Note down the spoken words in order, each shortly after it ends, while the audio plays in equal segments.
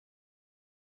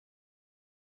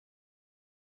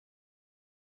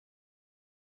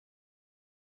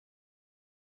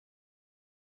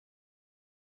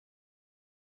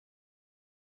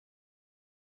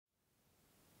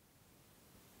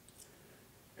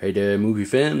Hey there, movie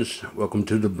fans. Welcome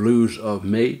to the Blues of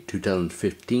May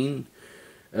 2015.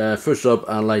 First up,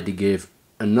 I'd like to give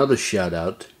another shout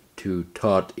out to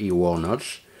Todd E.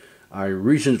 Walnuts. I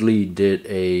recently did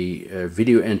a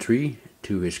video entry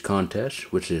to his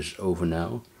contest, which is over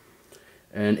now.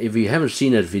 And if you haven't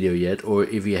seen that video yet, or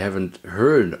if you haven't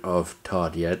heard of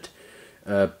Todd yet,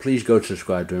 please go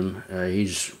subscribe to him.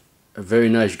 He's a very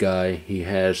nice guy. He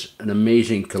has an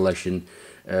amazing collection.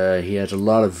 He has a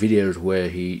lot of videos where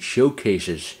he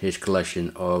showcases his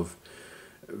collection of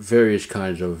various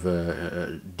kinds of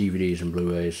DVDs and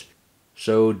Blu-rays.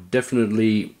 So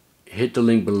definitely hit the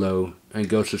link below and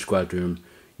go subscribe to him.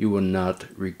 You will not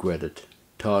regret it.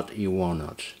 Todd E.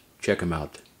 Walnuts. Check him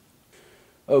out.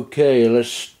 Okay, let's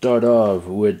start off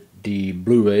with the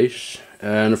Blu-rays.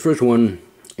 And the first one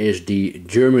is the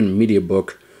German media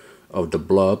book of The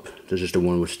Blob. This is the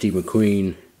one with Steve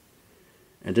McQueen.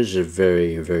 And this is a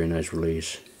very, very nice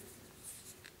release.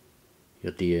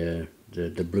 You got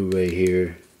the Blu-ray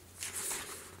here.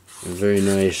 A very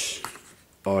nice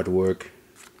artwork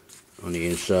on the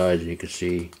inside, as you can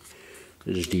see.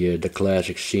 This is the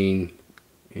classic scene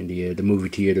in the movie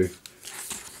theater.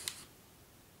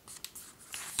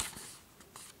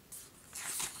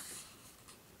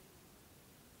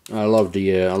 I love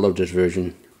this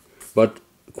version, but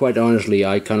quite honestly,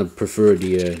 I kind of prefer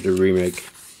the remake.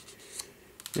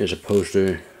 There's a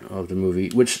poster of the movie,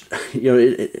 which, you know,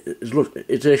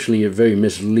 it's actually a very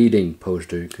misleading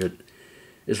poster.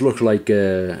 It looks like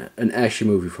an action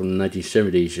movie from the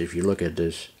 1970s if you look at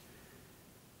this.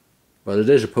 But it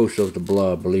is a poster of The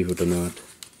Blob, believe it or not.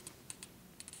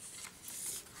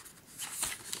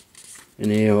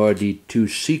 And here are the two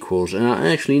sequels, and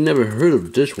I actually never heard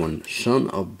of this one, Son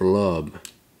of Blob.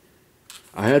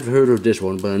 I have heard of this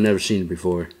one, but I've never seen it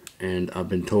before. And I've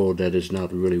been told that it's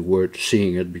not really worth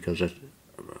seeing it because I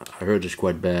heard it's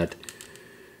quite bad.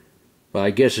 But I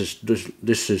guess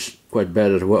this is quite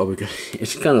bad as well because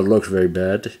it kind of looks very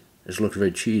bad. It looks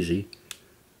very cheesy.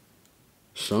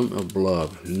 Son of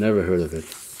Blob. Never heard of it.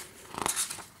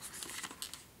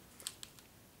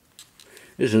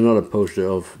 This is another poster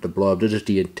of The Blob. This is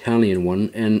the Italian one.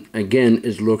 And again,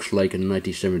 it looks like a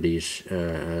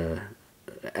 1970s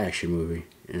action movie,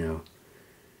 you know.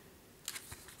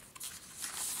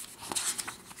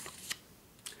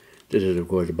 This is, of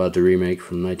course, about the remake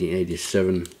from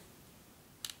 1987.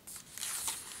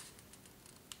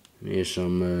 Here's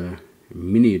some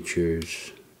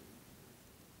miniatures,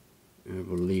 I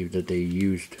believe, that they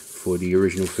used for the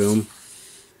original film.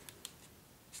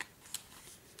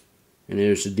 And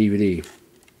here's the DVD.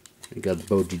 I got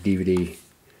both the DVD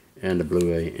and the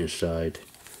Blu-ray inside.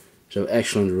 So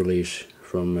excellent release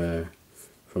from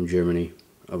Germany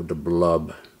of The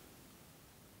Blob.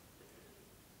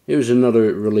 Here's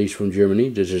another release from Germany.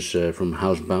 This is from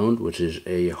Housebound, which is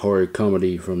a horror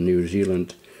comedy from New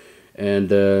Zealand. And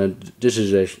this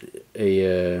is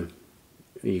a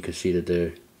you can see that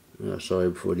there.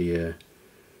 Sorry for the.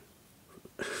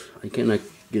 I cannot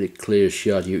get a clear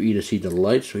shot. You either see the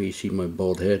lights or you see my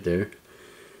bald head there.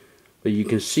 But you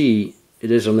can see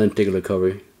it is a lenticular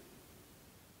cover.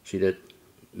 See that?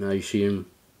 Now you see him.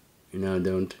 Now I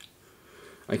don't.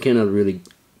 I cannot really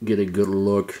get a good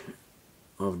look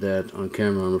of that on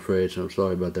camera, I'm afraid, so I'm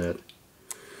sorry about that.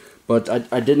 But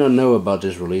I did not know about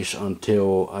this release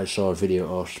until I saw a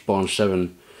video of Spawn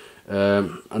 7.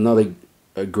 Another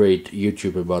great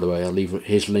YouTuber, by the way. I'll leave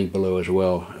his link below as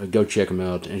well. Go check him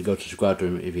out and go subscribe to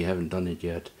him if you haven't done it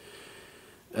yet.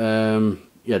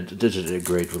 Yeah, this is a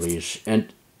great release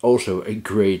and also a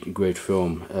great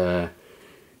film.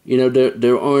 You know,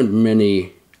 there aren't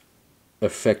many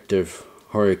effective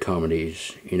horror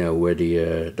comedies, you know, where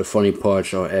the funny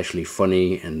parts are actually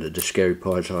funny and the scary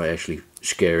parts are actually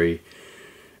scary.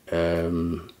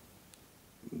 An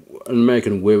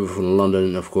American Werewolf in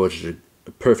London, of course, is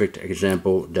a perfect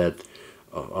example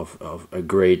of a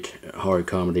great horror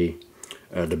comedy.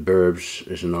 The Burbs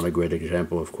is another great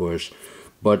example, of course.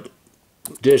 But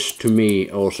this, to me,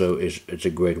 also it's a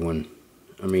great one.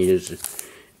 I mean,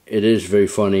 it is very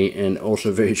funny and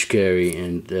also very scary,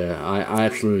 and I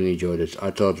absolutely enjoyed it. I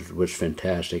thought it was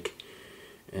fantastic,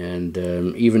 and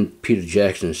even Peter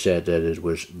Jackson said that it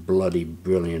was bloody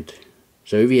brilliant.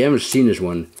 So if you haven't seen this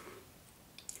one,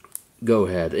 go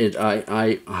ahead.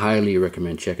 I highly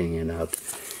recommend checking it out.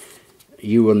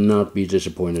 You will not be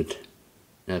disappointed.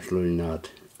 Absolutely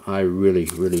not. I really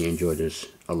enjoyed this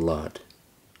a lot.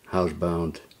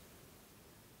 Housebound.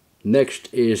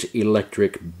 Next is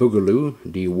Electric Boogaloo,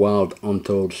 the wild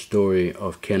untold story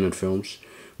of Cannon Films,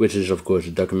 which is of course a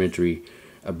documentary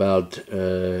about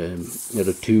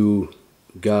the two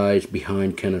guys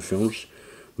behind Cannon Films,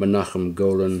 Menachem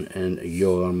Golan and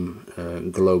Yoram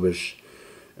Globus.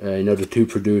 The two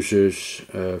producers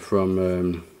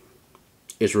from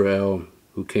Israel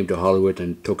who came to Hollywood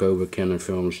and took over Cannon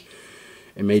Films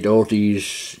and made all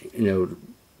these,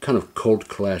 kind of cult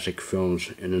classic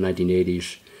films in the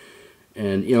 1980s.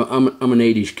 And I'm an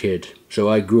 80s kid, so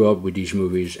I grew up with these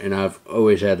movies, and I've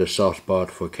always had a soft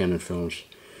spot for Cannon Films.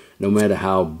 No matter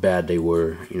how bad they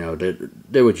were,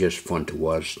 they were just fun to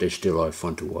watch. They still are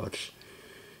fun to watch.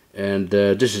 And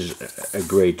this is a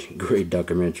great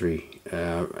documentary.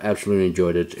 Absolutely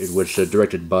enjoyed it. It was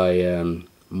directed by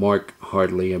Mark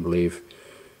Hartley, I believe,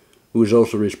 who is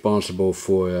also responsible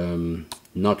for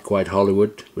Not Quite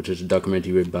Hollywood, which is a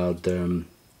documentary about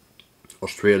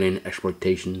Australian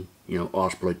exploitation,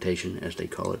 Ausploitation as they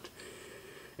call it.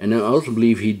 And I also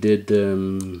believe he did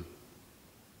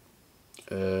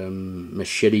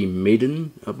Machete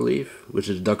Maiden, I believe, which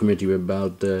is a documentary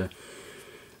about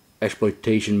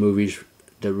exploitation movies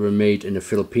that were made in the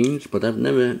Philippines. But I've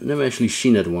never actually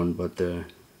seen that one. But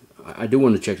I do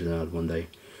want to check it out one day.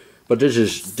 But this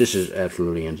is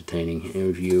absolutely entertaining. And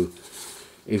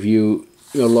if you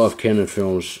love Cannon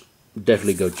Films,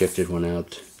 definitely go check this one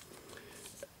out.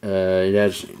 It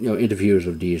has interviews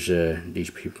of these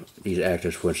people, these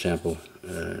actors, for example,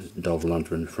 Dolph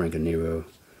Lundgren, Frank Nero,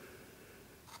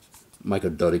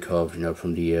 Michael Dudikoff,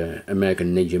 from the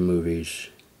American Ninja movies.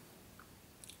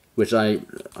 Which I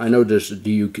know there's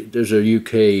a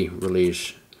UK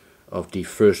release of the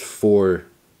first 4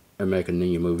 American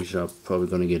Ninja movies. So I'm probably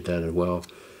gonna get that as well.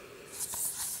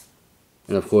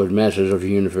 And of course, Masters of the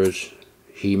Universe,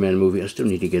 He-Man movie. I still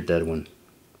need to get that one.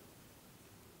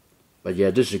 But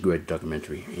yeah, this is a great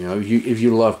documentary. If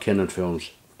you love Cannon Films,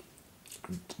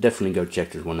 definitely go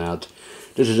check this one out.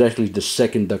 This is actually the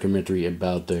second documentary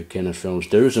about the Cannon Films.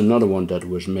 There is another one that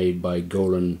was made by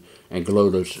Golan and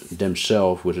Globus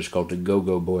themselves, which is called the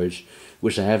Go-Go Boys,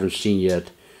 which I haven't seen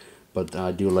yet, but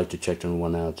I do like to check that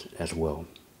one out as well.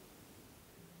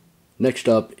 Next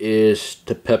up is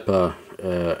Tepepa,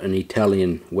 an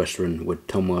Italian Western with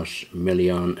Tomas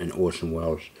Milian and Orson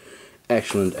Welles.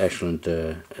 Excellent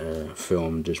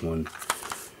film, this one.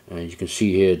 You can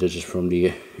see here, this is from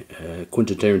the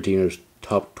Quentin Tarantino's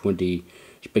top 20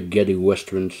 spaghetti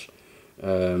westerns.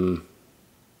 If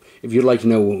you'd like to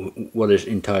know what his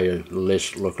entire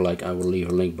list looked like, I will leave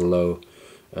a link below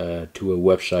to a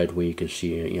website where you can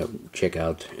see, check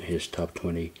out his top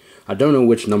 20. I don't know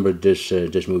which number this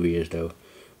movie is though,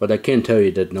 but I can tell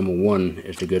you that number 1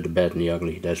 is The Good, the Bad, and the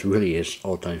Ugly. That's really his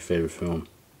all-time favorite film.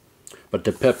 But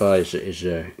Tepepa is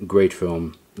a great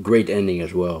film, great ending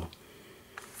as well,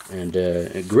 and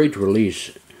a great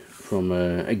release from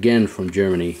again from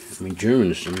Germany. I mean,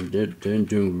 Germans, they're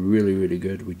doing really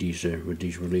good with these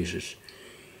releases.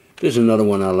 There's another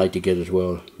one I like to get as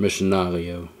well,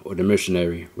 Mercenario, or The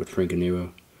Mercenary with Frank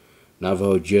Nero.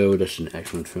 Navajo Joe, that's an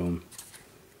excellent film.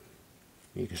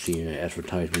 You can see an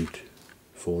advertisement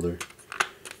folder,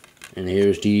 and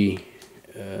here's the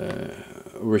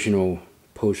original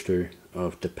poster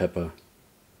of Tepepa.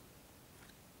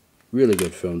 Really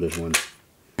good film, this one.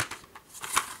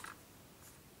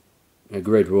 A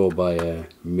great role by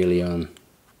Milian.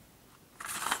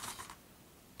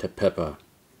 Tepepa,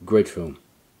 great film.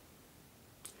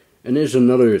 And there's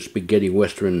another spaghetti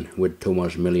western with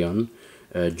Tomas Milian,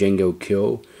 Django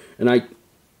Kill, and I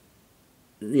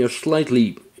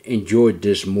slightly enjoyed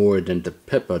this more than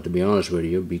Tepepa, to be honest with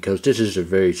you, because this is a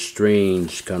very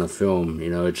strange kind of film.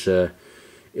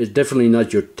 It's definitely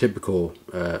not your typical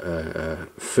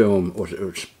film or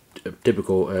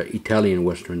typical Italian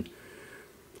Western.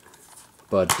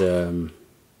 But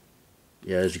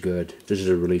yeah, it's good. This is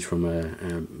a release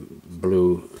from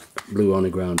Blue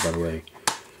Underground, by the way.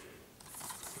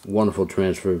 Wonderful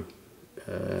transfer.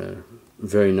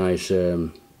 Very nice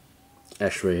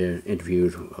extra here,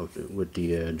 interviews with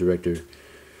the director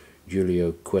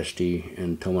Giulio Questi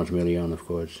and Tomas Milian, of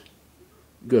course.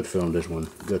 Good film, this one.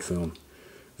 Good film.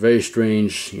 Very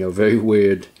strange, very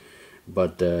weird,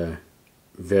 but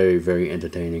very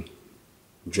entertaining.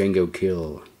 Django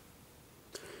Kill.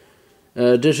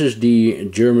 This is the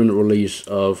German release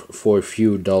of For a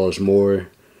Few Dollars More,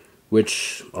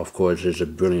 which of course is a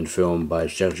brilliant film by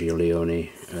Sergio Leone.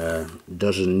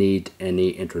 Doesn't need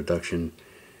any introduction.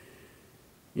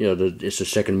 It's the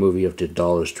second movie of the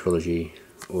Dollars trilogy,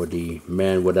 or the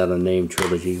Man Without a Name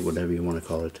trilogy, whatever you want to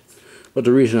call it. But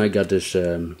the reason I got this,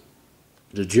 the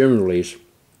German release,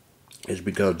 is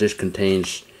because this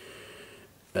contains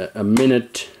a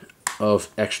minute of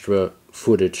extra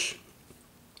footage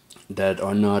that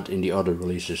are not in the other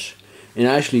releases. And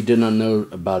I actually did not know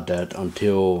about that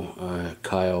until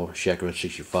Kyle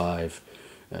Shaker65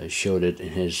 showed it in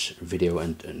his video,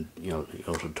 and you know, he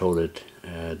also told it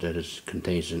that it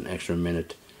contains an extra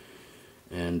minute,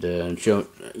 and so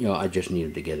you know, I just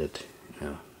needed to get it. You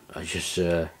know,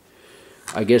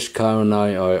 I guess Kyle and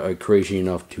I are crazy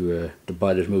enough to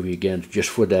buy this movie again just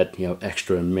for that, you know,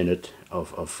 extra minute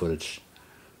of footage.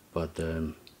 But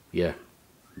yeah,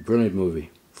 brilliant movie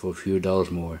for a few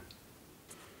dollars more.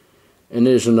 And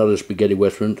there's another spaghetti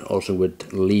western, also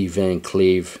with Lee Van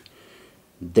Cleef,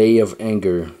 Day of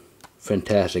Anger.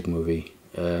 Fantastic movie.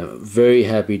 Very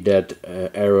happy that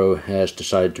Arrow has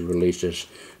decided to release this,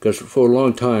 because for a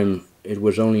long time it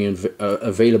was only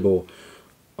available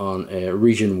on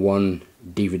Region 1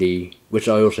 DVD, which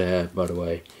I also have, by the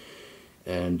way.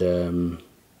 And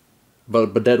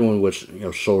but that one was, you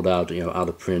know, sold out, you know, out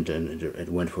of print, and it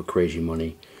went for crazy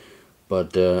money.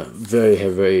 But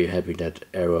very happy that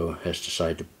Arrow has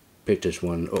decided to pick this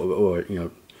one, or you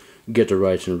know, get the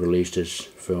rights and release this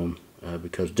film,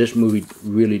 because this movie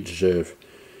really deserves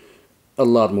a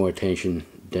lot more attention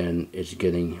than it's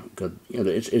getting. You know,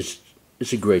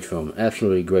 it's a great film,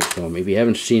 absolutely great film. If you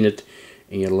haven't seen it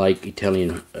and you like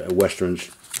Italian westerns,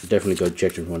 definitely go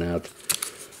check this one out.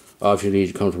 Obviously,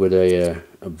 it comes with a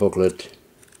booklet.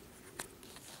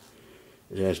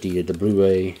 It has the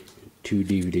Blu-ray, 2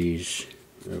 DVDs,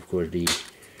 and of course the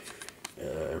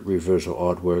reversal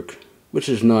artwork, which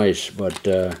is nice, but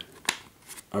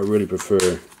I really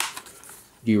prefer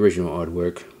the original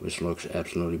artwork, which looks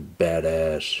absolutely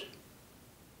badass.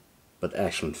 But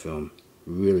excellent film,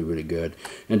 really good.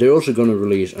 And they're also going to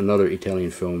release another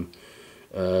Italian film,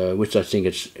 which I think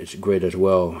it's great as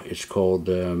well. It's called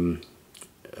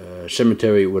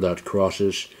Cemetery Without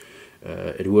Crosses.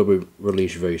 It will be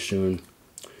released very soon.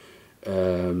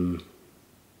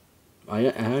 I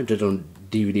had it on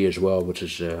DVD as well, which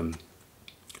is a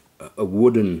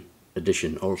wooden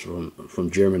edition, also from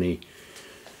Germany.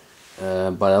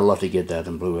 But I'd love to get that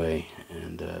on Blu-ray.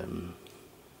 And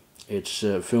it's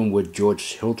a film with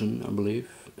George Hilton, I believe.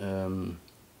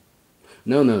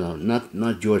 No,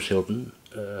 not George Hilton.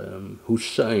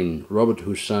 Hussein, Robert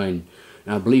Hussein.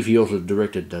 And I believe he also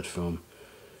directed that film.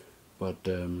 But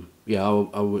yeah,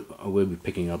 I will be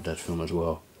picking up that film as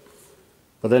well.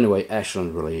 But anyway,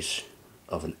 excellent release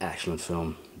of an excellent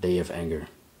film, Day of Anger.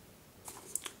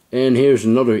 And here's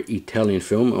another Italian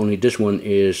film, only this one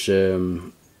is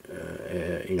you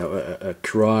know, a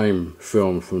crime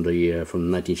film from the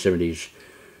 1970s.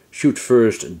 Shoot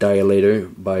First, Die Later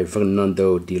by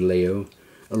Fernando Di Leo.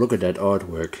 Look at that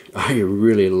artwork. I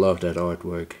really love that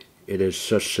artwork. It is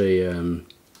such a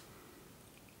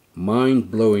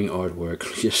mind-blowing artwork.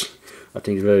 Just, I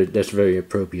think that's very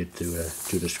appropriate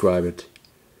to describe it.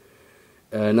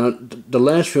 Now, the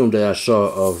last film that I saw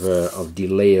of Di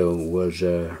Leo was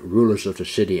Rulers of the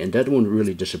City, and that one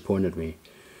really disappointed me.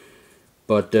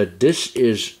 But this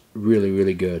is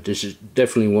really good. This is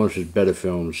definitely one of his better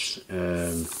films.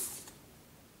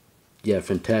 Yeah,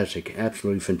 fantastic,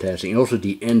 absolutely fantastic. And also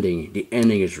the ending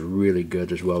is really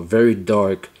good as well. Very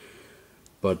dark,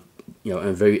 but you know,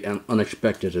 and very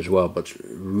unexpected as well. But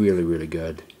really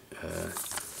good.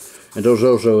 And there's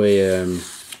also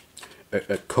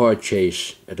a car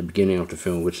chase at the beginning of the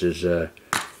film, which is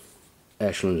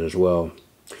excellent as well.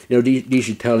 You know, these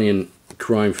Italian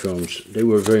crime films, they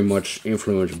were very much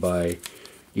influenced by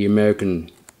the American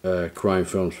crime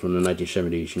films from the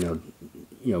 1970s.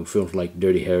 You know, films like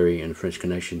Dirty Harry and French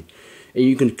Connection, and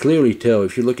you can clearly tell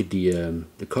if you look at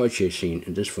the car chase scene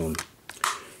in this film.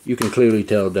 You can clearly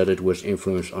tell that it was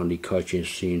influenced on the car chase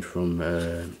scene from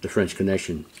the French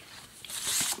Connection.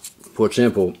 For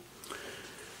example,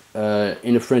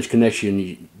 in the French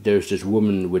Connection, there's this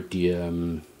woman with the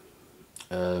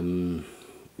what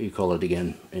do you call it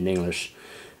again in English?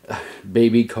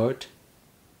 Baby cart?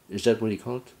 Is that what you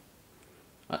call it?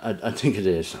 I think it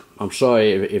is. I'm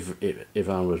sorry if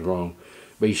I was wrong,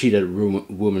 but you see that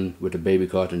woman with the baby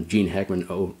cart, and Gene Hackman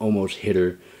almost hit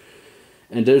her.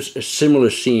 And there's a similar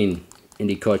scene in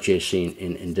the car chase scene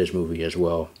in this movie as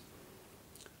well.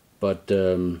 But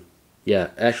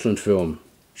yeah, excellent film.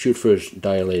 Shoot First,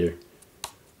 Die Later.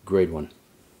 Great one.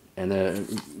 And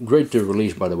great to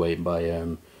release, by the way, by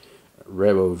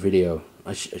Rebo Video.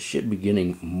 I should be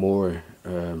getting more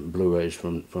Blu-rays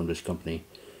from this company.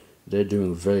 They're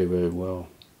doing very well.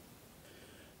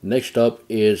 Next up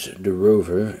is The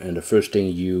Rover, and the first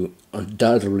thing you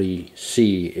undoubtedly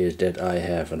see is that I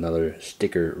have another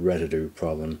sticker residue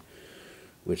problem,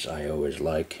 which I always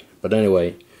like. But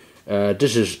anyway,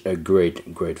 this is a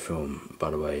great film, by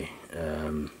the way.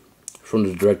 From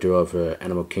the director of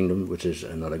Animal Kingdom, which is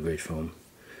another great film.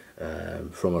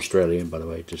 From Australia, by the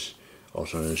way. It is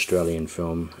also an Australian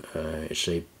film. It's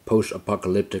a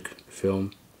post-apocalyptic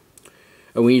film.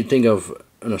 And when you think of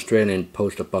an Australian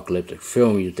post-apocalyptic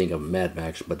film, you think of Mad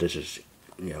Max, but this is,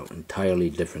 you know, entirely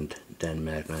different than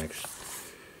Mad Max.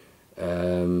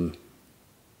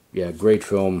 Yeah, great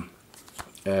film.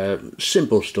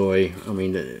 Simple story. I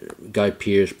mean, Guy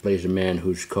Pearce plays a man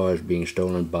whose car is being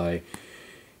stolen by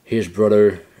his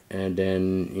brother, and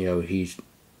then, you know, he's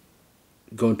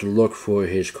going to look for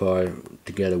his car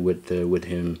together with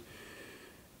him,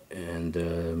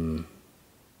 and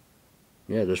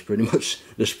yeah, that's pretty much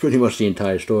the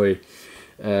entire story.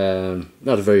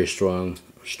 Not very strong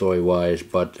story-wise,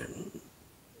 but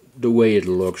the way it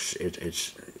looks,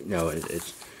 it's you know,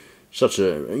 it's such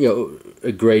a, you know,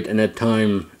 a great and at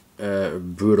time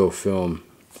brutal film,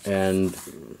 and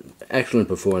excellent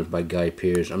performance by Guy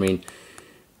Pearce. I mean,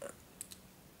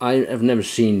 I have never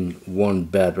seen one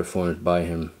bad performance by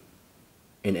him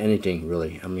in anything,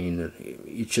 really. I mean,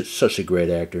 he's just such a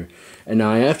great actor. And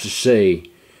now I have to say,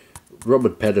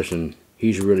 Robert Pattinson,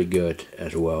 he's really good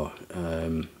as well.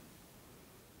 I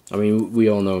mean, we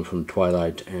all know him from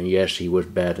Twilight, and yes, he was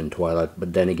bad in Twilight,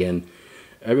 but then again,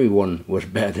 everyone was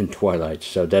bad in Twilight,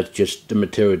 so that's just the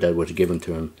material that was given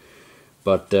to him.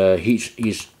 But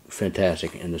he's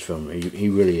fantastic in this film. He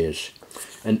really is.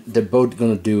 And they're both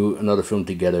going to do another film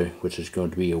together, which is going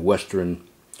to be a Western,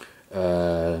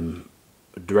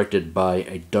 directed by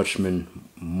a Dutchman,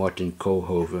 Martin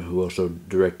Koolhoven, who also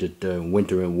directed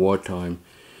Winter and Wartime.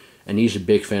 And he's a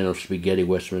big fan of spaghetti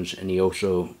westerns, and he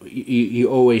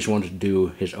always wanted to do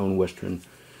his own western.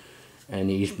 And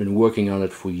he's been working on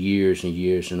it for years and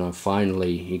years, and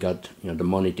finally he got, you know, the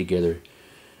money together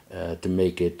to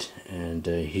make it, and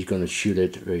he's going to shoot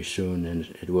it very soon,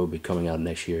 and it will be coming out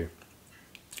next year.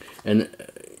 And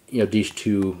you know, these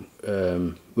two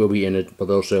will be in it,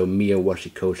 but also Mia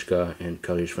Wasikowska and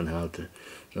Carice van Houten.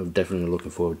 So I'm definitely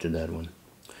looking forward to that one.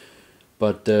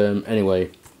 But anyway,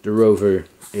 The Rover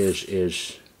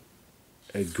is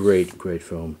a great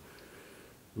film.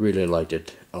 Really liked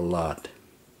it a lot.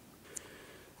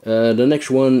 The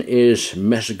next one is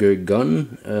Massacre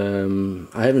Gun.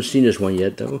 I haven't seen this one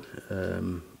yet though,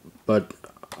 but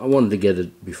I wanted to get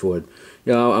it before it.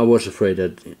 Yeah, I was afraid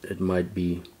that it might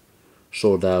be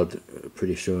sold out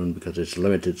pretty soon because it's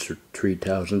limited to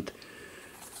 3,000.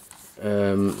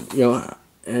 You know,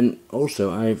 and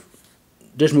also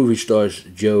this movie stars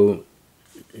Joe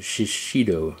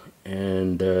Shishido,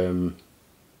 and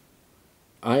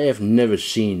I have never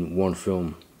seen one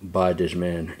film by this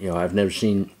man. You know, I've never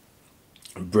seen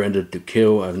Branded to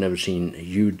Kill. I've never seen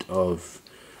Youth of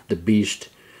the Beast.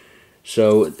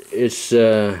 So it's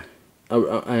I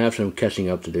have some catching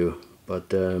up to do,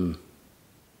 but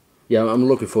yeah, I'm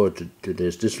looking forward to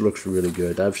this. This looks really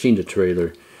good. I've seen the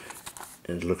trailer,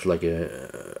 and it looks like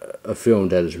a film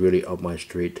that is really up my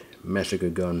street. Massacre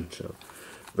Gun. So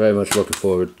very much looking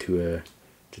forward to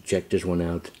check this one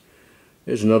out.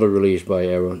 There's another release by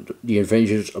Arrow, The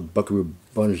Adventures of Buckaroo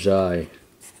Banzai.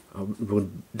 We're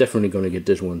definitely going to get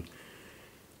this one.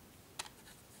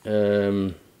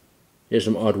 Here's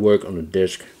some artwork on the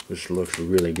disc, which looks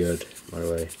really good, by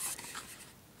the way.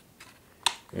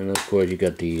 And of course you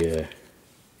got the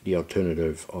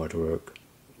alternative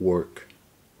artwork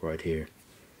right here.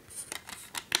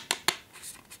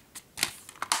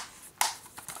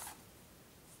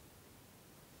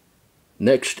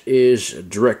 Next is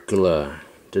Dracula.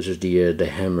 This is the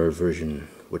Hammer version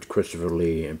with Christopher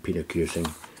Lee and Peter Cushing.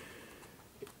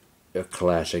 A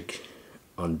classic,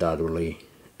 undoubtedly.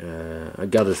 I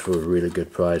got this for a really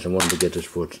good price. I wanted to get this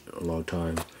for a long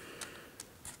time,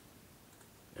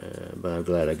 but I'm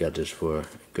glad I got this for a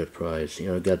good price. You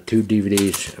know, I got 2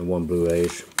 DVDs and 1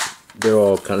 Blu-rays. They're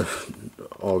all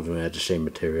all of them had the same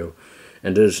material,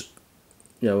 and there's,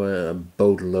 you know, a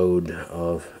boatload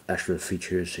of extra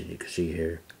features that you can see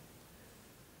here.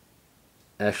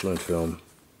 Excellent film,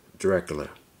 Dracula.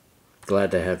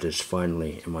 Glad to have this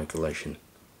finally in my collection.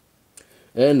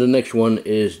 And the next one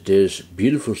is this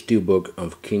beautiful steelbook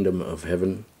of Kingdom of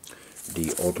Heaven,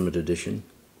 the Ultimate Edition.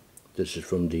 This is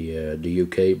from the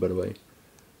UK, by the way.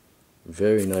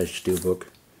 Very nice steelbook.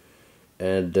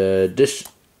 And this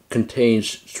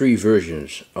contains 3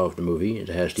 versions of the movie. It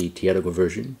has the theatrical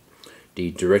version,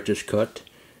 the director's cut,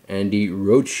 and the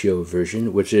roadshow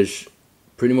version, which is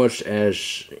pretty much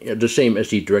as the same as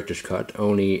the director's cut,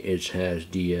 only it has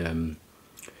the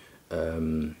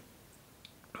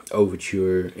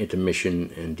overture,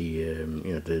 intermission, and the you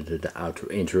know, the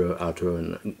intro, outro,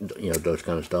 and you know, those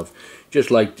kind of stuff. Just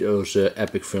like those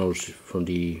epic films from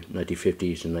the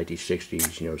 1950s and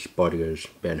 1960s. You know, Spartacus,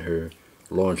 Ben-Hur,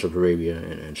 Lawrence of Arabia,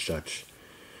 and such.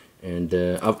 And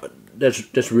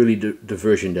that's really the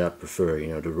version that I prefer. You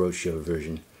know, the roadshow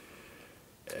version.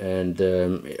 And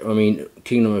I mean,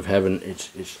 Kingdom of Heaven.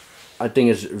 I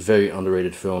think it's a very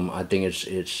underrated film. I think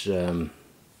it's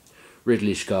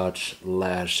Ridley Scott's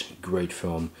last great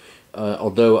film.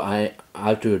 Although I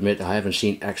have to admit I haven't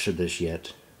seen Exodus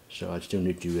yet, so I still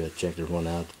need to check this one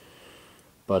out.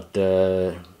 But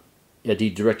yeah, the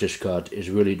director's cut is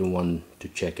really the one to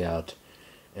check out.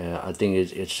 I think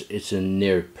it's a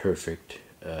near perfect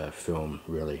film,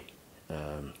 really,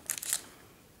 and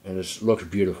it looks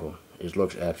beautiful. It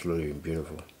looks absolutely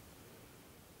beautiful.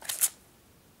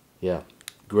 Yeah,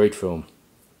 great film,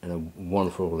 and a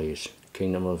wonderful release.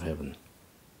 Kingdom of Heaven.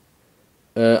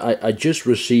 I just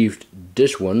received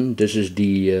this one. This is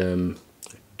the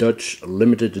Dutch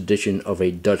limited edition of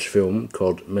a Dutch film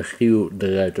called Michiel de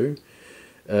Ruiter.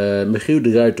 Michiel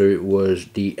de Ruiter was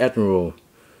the admiral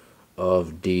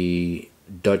of the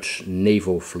Dutch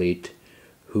naval fleet,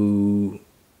 who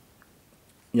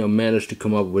managed to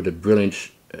come up with a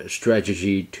brilliant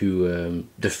strategy to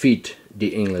defeat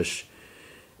the English.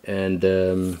 And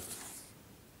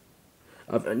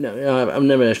I've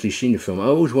never actually seen the film. I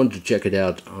always wanted to check it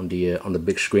out on the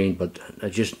big screen, but I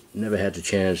just never had the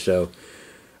chance. So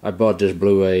I bought this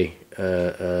Blu-ray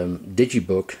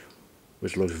digibook,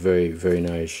 which looks very, very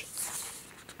nice.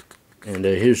 And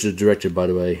here's the director, by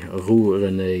the way, Roel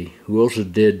René, who also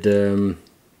did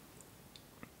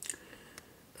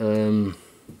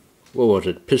what was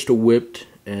it? Pistol Whipped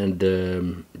and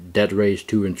Dead Race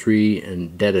 2 and 3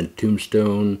 and Dead and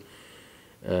Tombstone.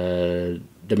 The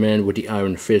Man with the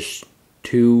Iron Fist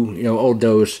 2, all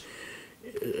those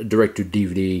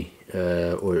direct-to-DVD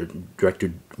or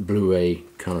direct-to-Blu-ray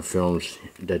kind of films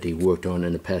that he worked on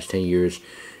in the past 10 years.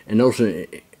 And also,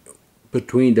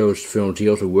 between those films, he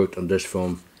also worked on this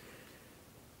film.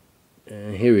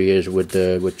 Here he is with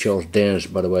Charles Dance,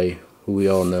 by the way, who we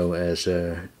all know as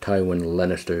Tywin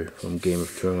Lannister from Game of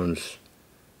Thrones.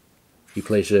 He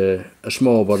plays a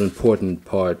small but important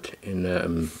part in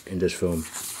this film.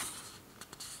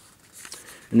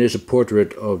 And there's a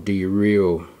portrait of the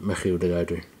real Michiel de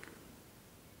Ruiter.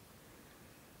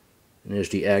 And there's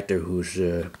the actor who's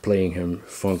playing him,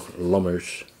 Frank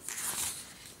Lammers.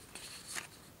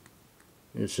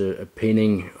 It's a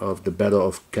painting of the Battle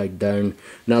of Kijkduin.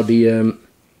 Now,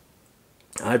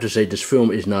 I have to say this film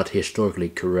is not historically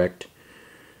correct,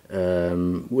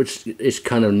 which is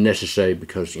kind of necessary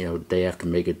because they have to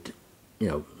make it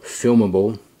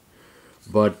filmable.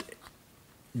 But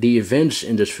the events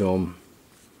in this film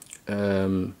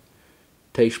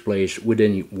takes place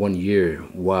within 1 year,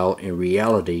 while in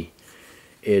reality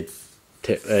it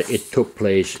took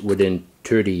place within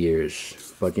 30 years.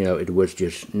 But it was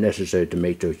just necessary to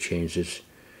make those changes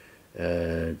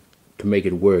to make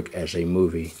it work as a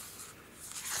movie.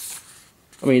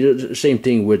 I mean, the same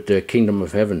thing with the Kingdom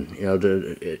of Heaven.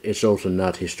 It's also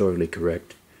not historically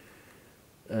correct.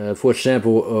 For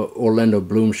example, Orlando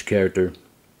Bloom's character,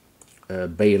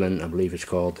 Balin, I believe it's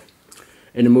called.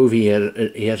 In the movie,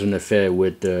 he has an affair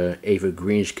with Eva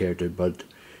Green's character, but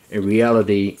in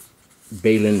reality,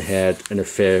 Balin had an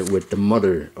affair with the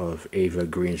mother of Eva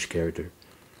Green's character.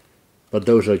 But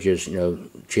those are just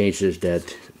changes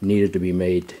that needed to be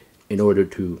made in order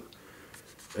to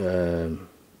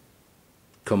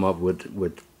come up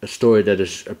with a story that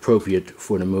is appropriate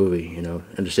for the movie. And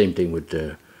the same thing with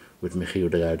Michiel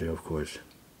de Ruiter, of course.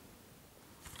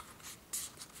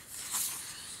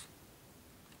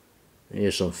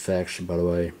 Here's some facts, by the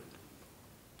way.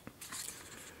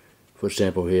 For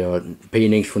example, here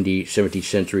paintings from the 17th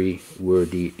century were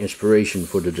the inspiration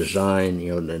for the design,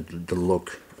 the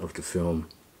look of the film.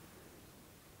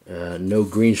 No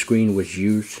green screen was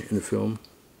used in the film,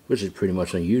 which is pretty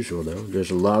much unusual though.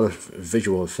 There's a lot of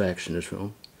visual effects in this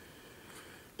film.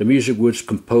 The music was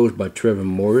composed by Trevor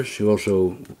Morris, who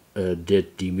also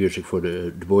did the music for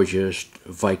the Borgias,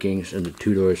 Vikings, and the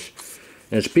Tudors.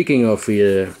 And speaking of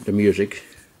the music,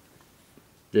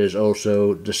 there's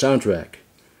also the soundtrack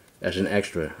as an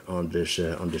extra on this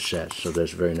set, so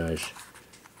that's very nice.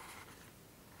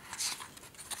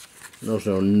 And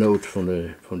also a note from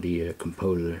the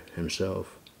composer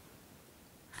himself.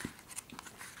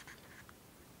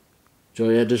 So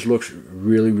yeah, this looks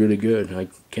really, really good. I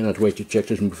cannot wait to check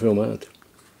this film out.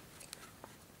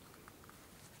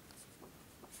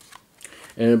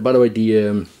 And by the way,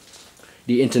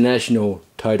 the international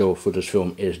title for this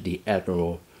film is The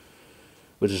Admiral,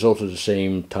 which is also the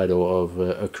same title of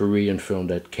a Korean film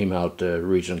that came out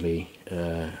recently.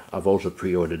 I've also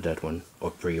pre-ordered that one,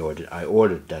 I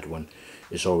ordered that one.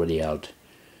 It's already out.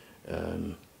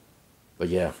 But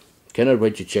yeah, cannot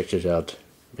wait to check this out.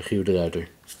 Michiel de Ruiter.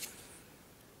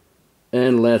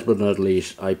 And last but not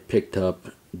least, I picked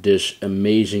up this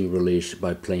amazing release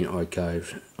by Plain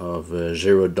Archives of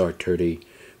Zero Dark 30,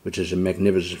 which is a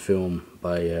magnificent film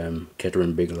by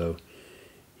Catherine Bigelow.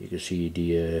 You can see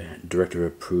the director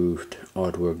approved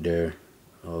artwork there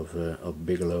of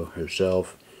Bigelow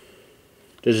herself.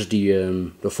 This is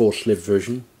the full slip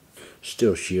version,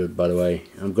 still shielded by the way.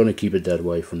 I'm gonna keep it that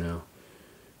way for now.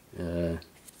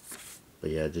 But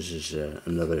yeah, this is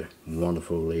another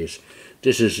wonderful release.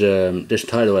 This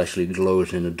title actually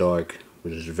glows in the dark,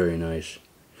 which is very nice.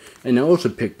 And I also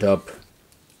picked up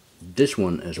this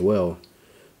one as well.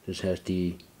 This has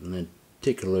the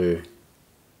lenticular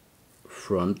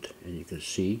front, and you can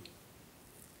see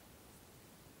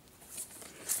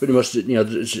pretty much, you know,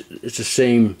 it's the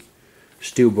same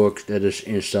steelbook that is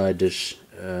inside this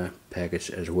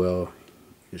package as well.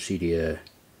 You can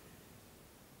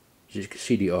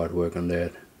see the artwork on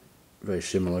that, very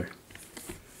similar.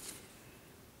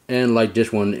 And like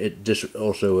this one, this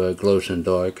also glows in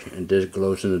the dark, and this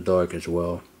glows in the dark as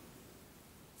well.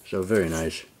 So very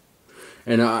nice.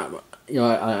 And I'm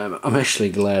actually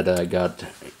glad that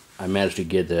I managed to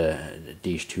get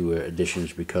these two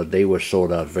editions, because they were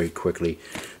sold out very quickly.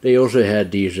 They also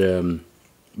had these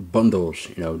bundles,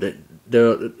 you know, there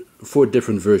are 4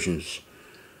 different versions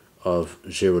of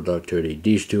Zero Dark 30.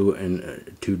 These two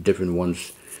and 2 different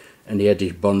ones. And they had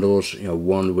these bundles, you know,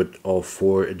 one with all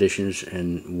 4 editions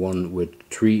and one with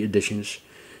 3 editions.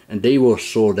 And they were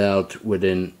sold out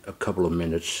within a couple of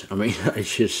minutes. I mean,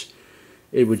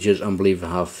 it was just unbelievable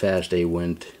how fast they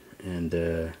went.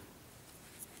 And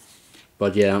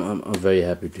but yeah, I'm very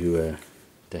happy to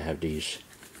have these.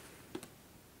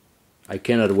 I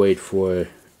cannot wait for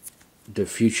the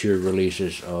future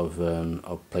releases of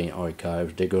Plain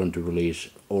Archives. They're going to release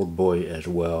Old Boy as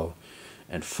well,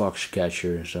 and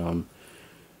Foxcatcher. So I'm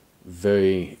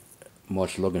very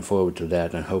much looking forward to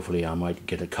that, and hopefully I might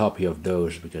get a copy of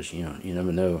those, because you know, you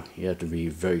never know. You have to be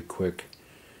very quick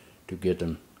to get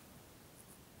them.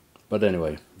 But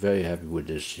anyway, very happy with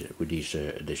these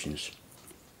editions.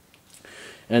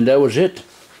 And that was it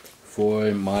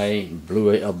for my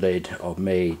Blu-ray update of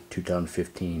May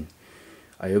 2015.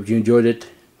 I hope you enjoyed it.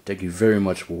 Thank you very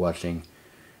much for watching,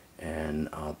 and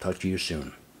I'll talk to you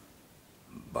soon.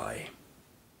 Bye.